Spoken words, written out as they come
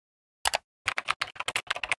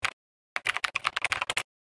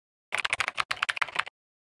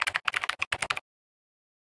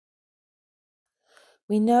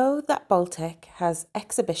We know that Baltic has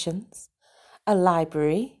exhibitions, a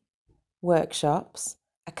library, workshops,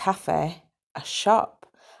 a cafe, a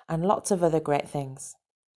shop, and lots of other great things.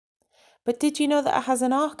 But did you know that it has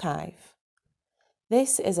an archive?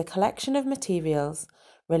 This is a collection of materials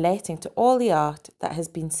relating to all the art that has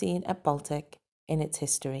been seen at Baltic in its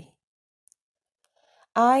history.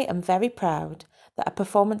 I am very proud that a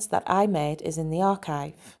performance that I made is in the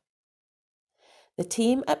archive. The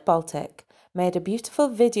team at Baltic made a beautiful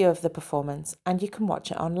video of the performance and you can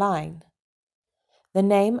watch it online. The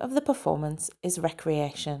name of the performance is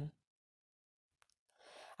Recreation.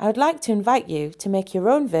 I would like to invite you to make your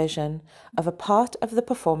own version of a part of the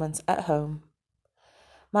performance at home.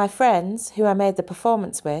 My friends who I made the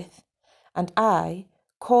performance with and I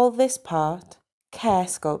call this part care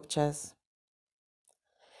sculptures.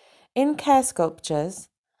 In care sculptures,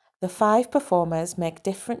 the 5 performers make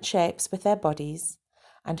different shapes with their bodies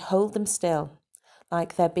and hold them still,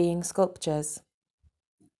 like they're being sculptures.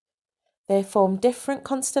 They form different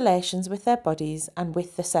constellations with their bodies and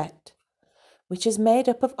with the set, which is made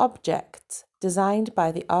up of objects designed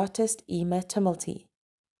by the artist Ima Tumulty.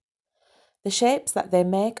 The shapes that they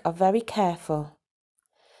make are very careful.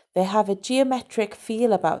 They have a geometric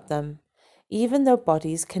feel about them, even though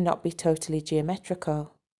bodies cannot be totally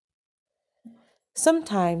geometrical.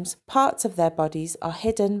 Sometimes parts of their bodies are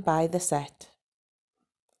hidden by the set.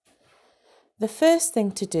 The first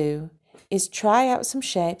thing to do is try out some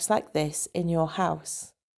shapes like this in your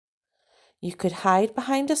house. You could hide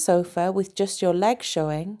behind a sofa with just your legs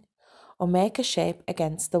showing, or make a shape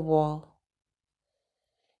against the wall.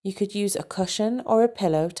 You could use a cushion or a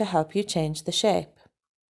pillow to help you change the shape.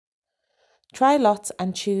 Try lots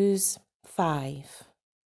and choose 5.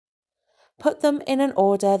 Put them in an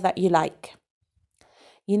order that you like.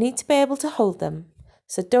 You need to be able to hold them,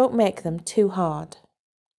 so don't make them too hard.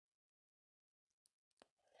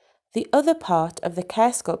 The other part of the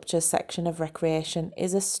care sculptures section of Recreation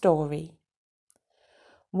is a story.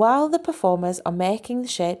 While the performers are making the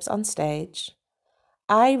shapes on stage,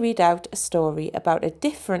 I read out a story about a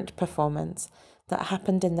different performance that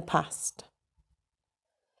happened in the past.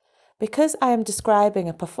 Because I am describing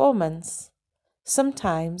a performance,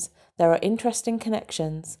 sometimes there are interesting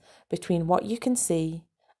connections between what you can see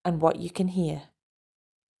and what you can hear.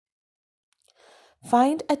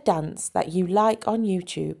 Find a dance that you like on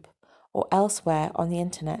YouTube or elsewhere on the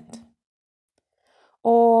internet.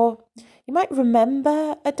 Or you might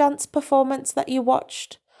remember a dance performance that you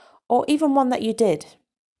watched, or even one that you did.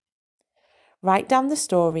 Write down the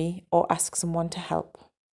story or ask someone to help.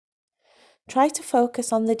 Try to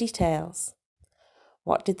focus on the details.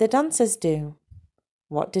 What did the dancers do?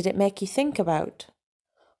 What did it make you think about?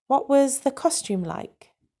 What was the costume like?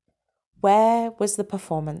 Where was the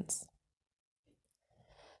performance?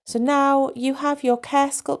 So now you have your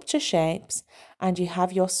care sculpture shapes and you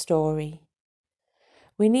have your story.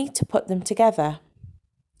 We need to put them together.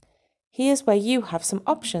 Here's where you have some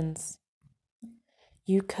options.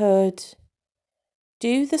 You could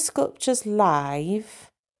do the sculptures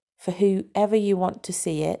live for whoever you want to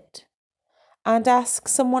see it and ask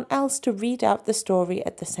someone else to read out the story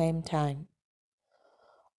at the same time.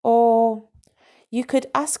 Or you could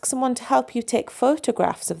ask someone to help you take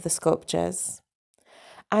photographs of the sculptures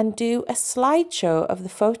and do a slideshow of the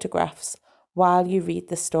photographs while you read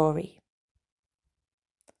the story.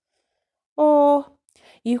 Or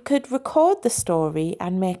you could record the story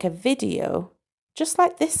and make a video, just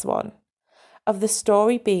like this one, of the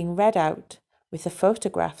story being read out with the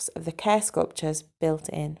photographs of the care sculptures built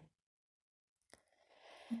in.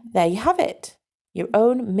 There you have it, your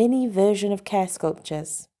own mini version of care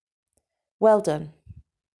sculptures. Well done.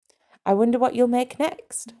 I wonder what you'll make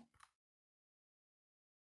next.